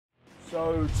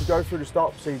So to go through the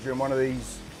start procedure in one of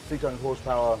these 600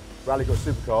 horsepower Rallycross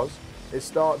Supercars, it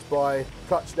starts by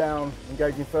clutch down,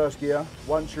 engaging first gear.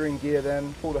 Once you're in gear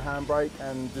then, pull the handbrake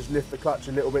and just lift the clutch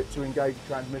a little bit to engage the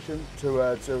transmission,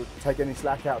 to take any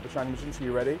slack out of the transmission so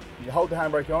you're ready. You hold the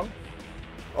handbrake on.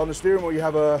 On the steering wheel you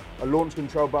have a launch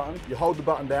control button. You hold the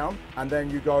button down and then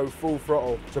you go full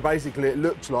throttle. So basically it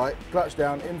looks like clutch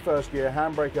down in first gear,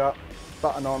 handbrake up,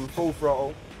 button on, full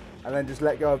throttle, and then just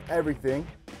let go of everything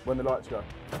when the lights go,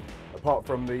 apart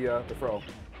from the throttle.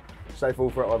 Stay full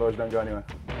throttle, otherwise don't go anywhere.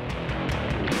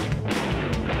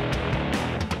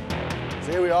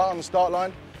 So here we are on the start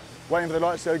line, waiting for the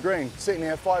lights to go green. Sitting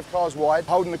here 5 cars wide,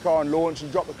 holding the car on launch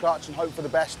and drop the clutch and hope for the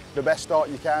best start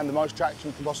you can, the most traction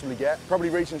you can possibly get. Probably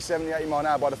reaching 70, 80 mile an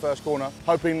hour by the first corner,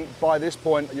 hoping by this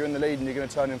point you're in the lead and you're going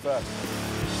to turn in first.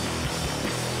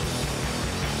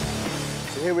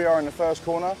 So here we are in the first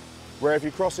corner, where if you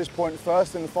cross this point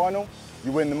first in the final,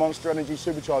 you win the Monster Energy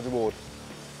Supercharge Award.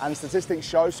 And statistics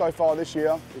show so far this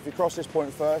year, if you cross this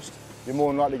point first, you're more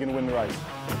than likely going to win the race.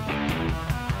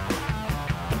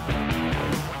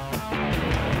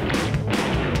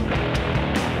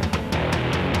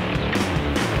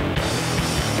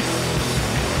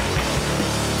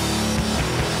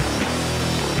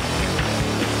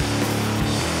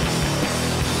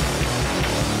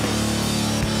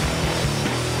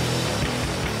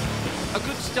 A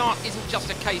good start isn't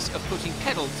just a case of putting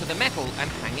pedal to the metal and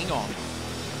hanging on.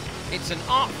 It's an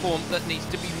art form that needs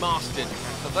to be mastered,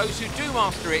 and for those who do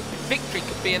master it, victory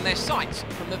could be in their sights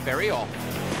from the very off.